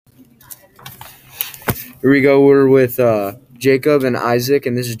Here we go. We're with Jacob and Isaac,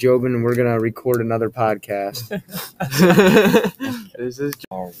 and this is Jobin, and we're going to record another podcast. This is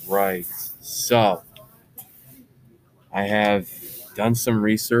All right. So, I have done some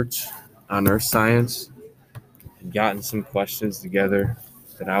research on earth science and gotten some questions together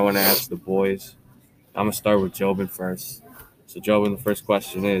that I want to ask the boys. I'm going to start with Jobin first. So, Jobin, the first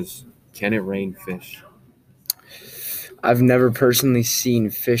question is, can it rain fish? I've never personally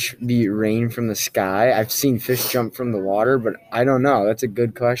seen fish be rain from the sky. I've seen fish jump from the water, but I don't know. That's a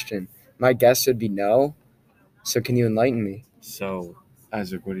good question. My guess would be no. So can you enlighten me? So,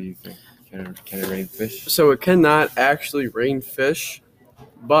 Isaac, what do you think? Can it rain fish? so it cannot actually rain fish,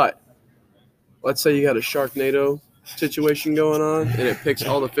 but let's say you got a Sharknado situation going on and it picks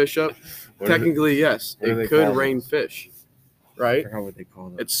all the fish up. Technically, yes, what do they it could call rain those? fish, I right? forgot what they call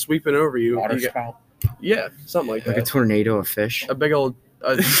it. It's sweeping over you. Water You got- spout? yeah, something like Like a that. tornado of fish? A big old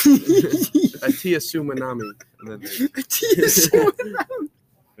a Tiasumanami. And then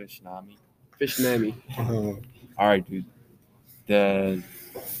fish nami. Fish nami. Oh, All right, dude.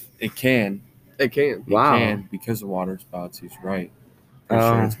 It can. It can. wow. It can because of water spouts. He's right. Pretty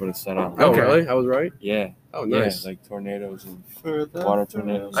sure that's what it said on. Oh, Okay. really? I was right? Yeah. Oh, nice. Yeah, like tornadoes and water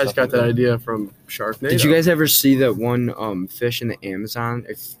tornadoes. I just got that idea from Sharknado. Did you guys ever see that one fish in the Amazon?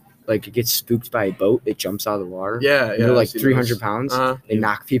 If like it gets spooked by a boat, it jumps out of the water. Yeah, And yeah. they're like I've seen 300 those. pounds. Uh-huh. They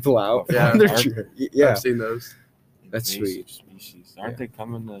knock people out. Yeah. They're Aren't- tr- yeah. I've seen those. That's Invasive sweet. Species. Aren't they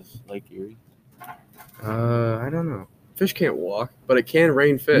coming to Lake Erie? I don't know. Fish can't walk, but it can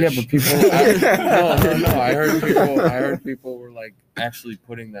rain fish. Yeah, but people. No. I heard people were like actually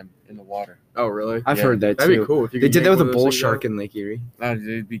putting them in the water. Oh, really? I've Yeah. heard that That'd too. be cool if you They could did that yank with a one of bull those things shark out. in Lake Erie. No,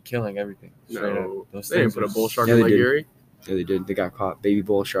 they'd be killing everything. Straight No, up. Those they didn't things put a are- bull shark Yeah, in they Lake did. Erie. Yeah, they did. They got caught. Baby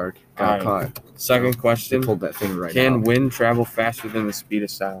bull shark got Alright. caught. Second They question: pulled that thing right can out. wind travel faster than the speed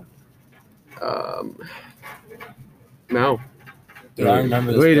of sound? No, Dude, I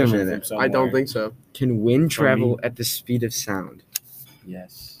remember this Wait a question minute. from somewhere. I don't think so. Can wind For travel me- at the speed of sound?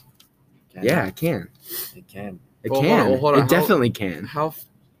 Yes. Yeah, it can. It can. It Well, can. hold on. It definitely can. How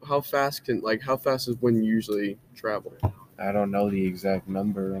fast does wind usually travel? I don't know the exact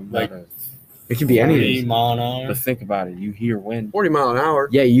number. I'm Like- not a, It could be 40 anything. mile an hour. but think about it. You hear wind. 40 mile an hour.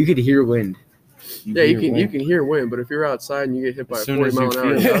 Yeah, you could hear wind. Yeah, you hear can wind. hear wind, but if you're outside and you get hit by As a soon 40 as mile you an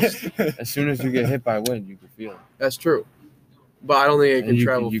hour feel gust, As soon as you get hit by wind, you can feel it that's true. But I don't think it And can you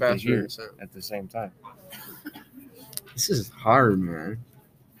travel can faster hear than it. sound. at the same time. This is hard, man.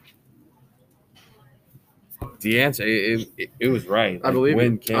 The answer, it was right. I believe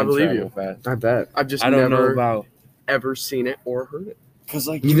wind you. can I believe travel you. fast. I bet. I've just I don't know never about ever seen it or heard it. because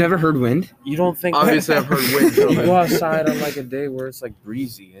like You've never heard wind? you don't think Obviously, I've heard wind. you go outside on like a day where it's like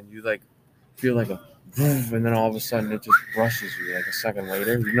breezy and you like feel like a and then all of a sudden it just brushes you like a second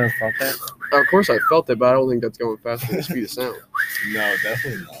later. You never felt that? Of course, I felt it, but I don't think that's going faster than the speed of sound. No,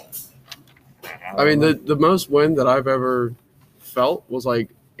 definitely not. I mean, the most wind that I've ever felt was like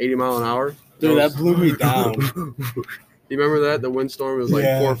 80 mile an hour. Dude, that blew me down. You remember that? The windstorm was like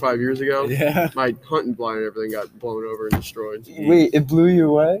Yeah. 4 or 5 years ago. Yeah. My hunting blind and everything got blown over and destroyed. Wait, it blew you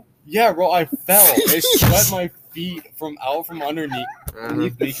away? Yeah, bro, I fell. It swept my feet from underneath Uh-huh. me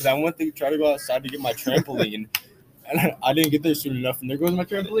because I went to try to go outside to get my trampoline, and I didn't get there soon enough. And there goes my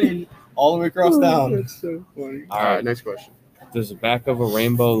trampoline all the way across town. That's so funny. All All right, right. next question. Does the back of a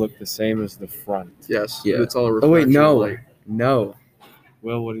rainbow look the same as the front? Yes. Yeah. It's all a Oh, reflection. wait, no. of light. No.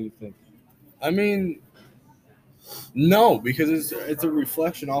 Will, what do you think? I mean, no, because it's a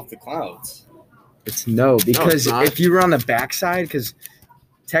reflection off the clouds. It's no. Because not. if you were on the backside, because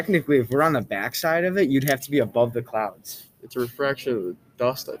technically if we're on the backside of it, you'd have to be above the clouds. It's a refraction of the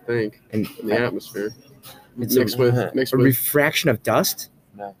dust, I think, And in the atmosphere. It's Mixed with a refraction of dust?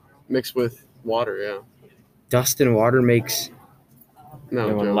 water, yeah. Dust and water makes... No,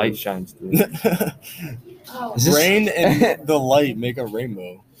 Yeah, when Joe. light shines through it. Is this- Rain and the light make a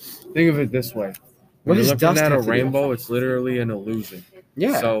rainbow. Think of it this way. What When you're does looking dust at a have to do? rainbow, it's literally an illusion.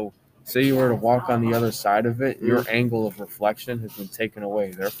 Yeah. So, say you were to walk on the other side of it, your angle of reflection has been taken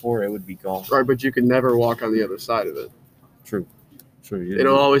away. Therefore, it would be gone. Right, but you can never walk on the other side of it. True. True.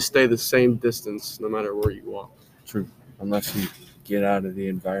 It'll always stay the same distance no matter where you walk. True. Unless you get out of the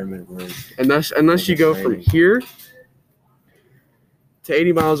environment where Unless you go from Raining. here to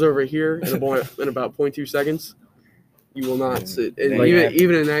 80 miles over here in about 0.2 seconds, you will not see. And Like-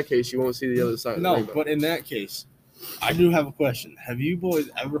 even in that case, you won't see the other side of the No, rainbow. but in that case, I do have a question. Have you boys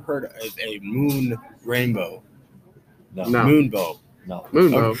ever heard of a moon rainbow? no. No. Moonbow. No.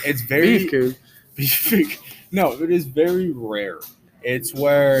 Moonbow. Okay, it's very Beef coon. no, it is very rare. It's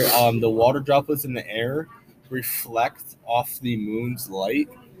where the water droplets in the air reflect off the moon's light,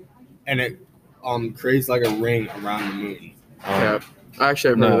 and it creates like a ring around the moon. Yeah.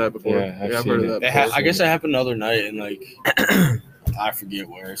 Actually, I've heard of that before. yeah, I've I've seen heard it. of that before. I guess that happened the other night in like I forget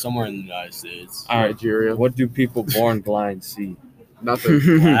where, somewhere in the United States. All right. Nigeria. What do people born blind see? Nothing.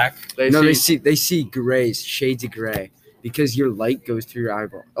 Black. They see grays, shades of gray, because your light goes through your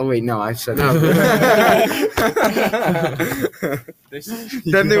eyeball. Oh wait, no, I said No. that.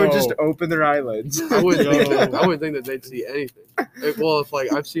 Then they would just open their eyelids. I wouldn't think that they'd see anything. If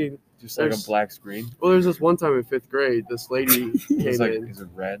like I've seen, Just like a There's- black screen. well, there's this one time in 5th grade, this lady came It's like, in. is it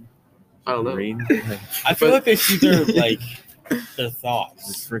red? I don't know. Green? I feel like they see their their thoughts.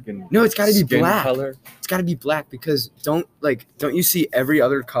 This freaking No, it's gotta be skin black. color. It's got to be black because don't you see every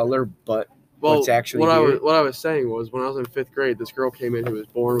other color but Well, what's actually what here? I was saying was when I was in 5th grade, this girl came in who was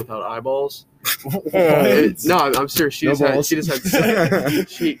born without eyeballs. What? No, I'm serious. She No just had balls? she just had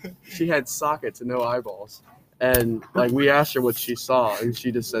she had sockets and no eyeballs. And like we asked her what she saw, and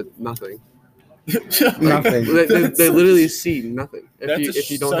she just said nothing. Nothing. They literally see nothing That's if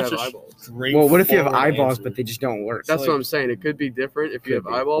you don't such have a eyeballs. Great Well, what if you have forward eyeballs answer. but they just don't work? That's what I'm saying. It could be different if you have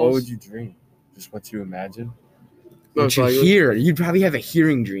Could be. eyeballs. What would you dream? Just what you imagine? No, What it's you like- hear, you'd probably have a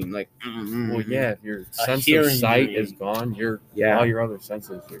hearing dream, like. Well, yeah, if your sense of hearing sight dream. is gone, Yeah. all your other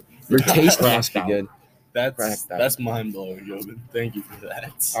senses are. Your taste Cracked must be out. good. Cracked out. That's mind blowing, Jobin. Thank you for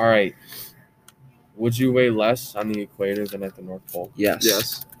that. All right. Would you weigh less on the equator than at the North Pole? Yes.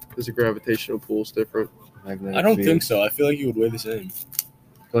 Yes, because the gravitational pull is different. Magnetic I don't field. think so. I feel like you would weigh the same.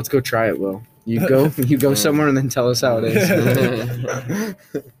 Let's go try it, Will. You go. You go somewhere and then tell us how it is.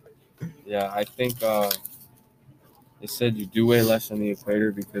 Yeah, I think they said you do weigh less on the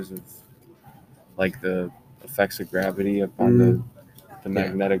equator because of like the effects of gravity upon the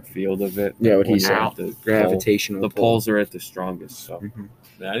magnetic field of it. Yeah, what he When you're said. at the Gravitational. pole, the pull. poles are at the strongest. So, Man,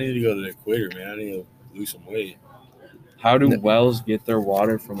 I need to go to the equator, man. I need to lose some weight. how do No. wells get their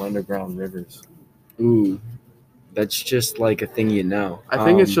water from underground rivers? Ooh, that's just like a thing you know. I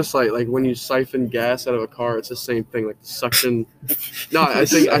think it's just like when you siphon gas out of a car, it's the same thing. Like the suction. No, I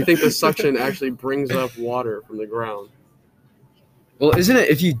think the suction actually brings up water from the ground. Well, isn't it?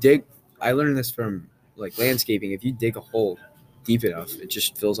 If you dig, I learned this from like landscaping. If you dig a hole deep enough, it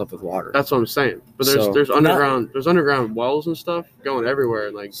just fills up with water. That's what I'm saying. But So- there's underground wells and stuff going everywhere.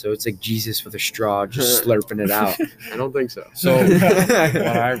 And like So it's like Jesus with a straw, just slurping it out. I don't think so. So, what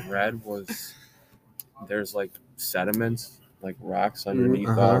I read was there's like sediments, like rocks underneath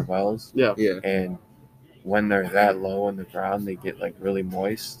our wells, Yeah. Yeah. and when they're that low in the ground, they get like really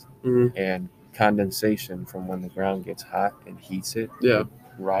moist, Mhm. and condensation from when the ground gets hot and heats it Yeah.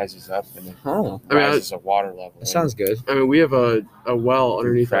 rises up and it Oh, I mean, rises a water level. that sounds good. I mean, we have a well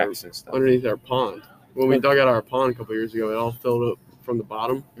underneath our cracks and stuff. pond. When we dug out our pond a couple years ago, it all filled up from the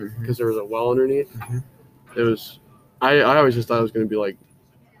bottom because there was a well underneath. Mhm. It was. I always just thought it was going to be like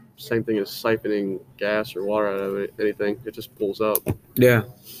same thing as siphoning gas or water out of anything. It just pulls up. Yeah.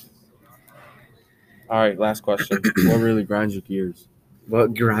 All right, last question. What really grinds your gears?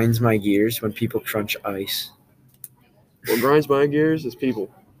 What grinds my gears when people crunch ice? What grinds my gears is people.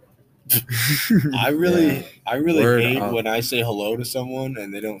 I really Word hate up. when I say hello to someone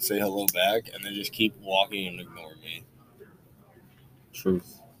and they don't say hello back and they just keep walking and ignore me.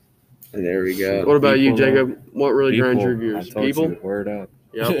 Truth. And there we go. What about you, People, Jacob? What really grinds your People, gears? I told People. you, word up.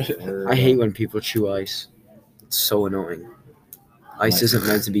 Yep. Word I hate up. when people chew ice. It's so annoying. Ice isn't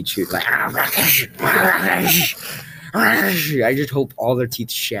meant to be chewed. Like, I just hope all their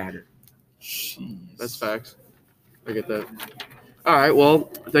teeth shatter. That's facts. I get that. All right.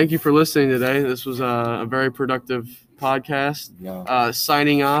 Well, thank you for listening today. This was a very productive podcast. Yeah.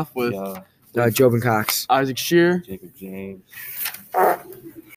 Signing off with Yeah. Jobin Cox. Isaac Shear. Jacob James.